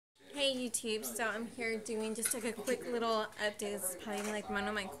Hey YouTube, so I'm here doing just like a quick little update. This is probably like one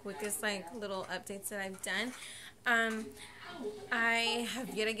of my quickest like little updates that I've done. I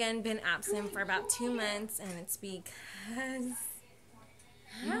have yet again been absent for about 2 months, and it's because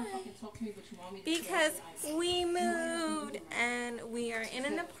we moved and we are in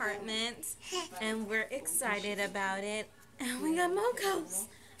an apartment and we're excited about it, and we got mocos.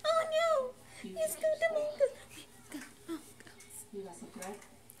 Oh no, let's go to mocos.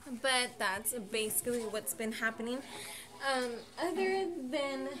 But that's basically what's been happening. Other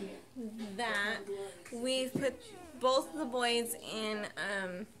than that, we've put both the boys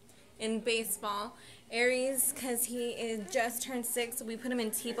in baseball. Aries, because he just turned 6, so we put him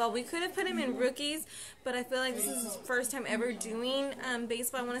in T-ball. We could have put him in rookies, but I feel like this is his first time ever doing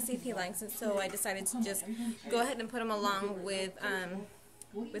baseball. I want to see if he likes it, so I decided to just go ahead and put him along with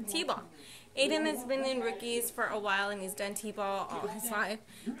T-ball. Aiden has been in rookies for a while, and he's done T-ball all his life,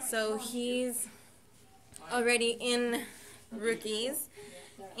 so he's already in rookies.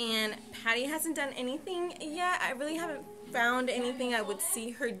 And Patty hasn't done anything yet. I really haven't found anything I would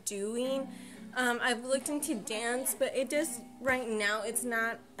see her doing. I've looked into dance, but it just, right now, it's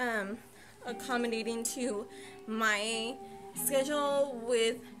not accommodating to my schedule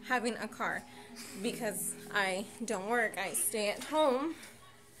with having a car, because I don't work. I stay at home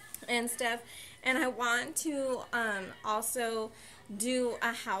and stuff, and I want to also do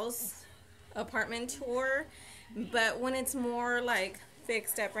a apartment tour, but when it's more like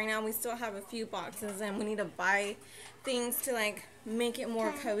fixed up. Right now we still have a few boxes, and we need to buy things to like make it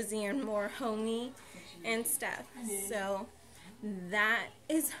more cozy and more homey and stuff. So that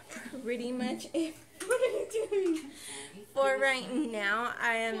is pretty much it for right now.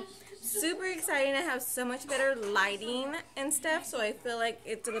 I am super excited. I have so much better lighting and stuff, so I feel like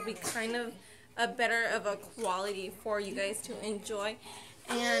it's going to be kind of a better of a quality for you guys to enjoy,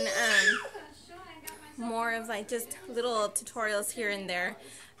 and more of like just little tutorials here and there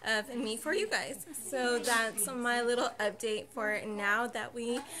of me for you guys. So that's my little update for now that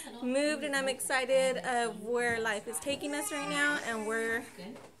we moved, and I'm excited of where life is taking us right now, and we're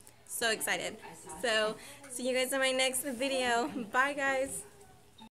so excited. So see you guys in my next video. Bye guys.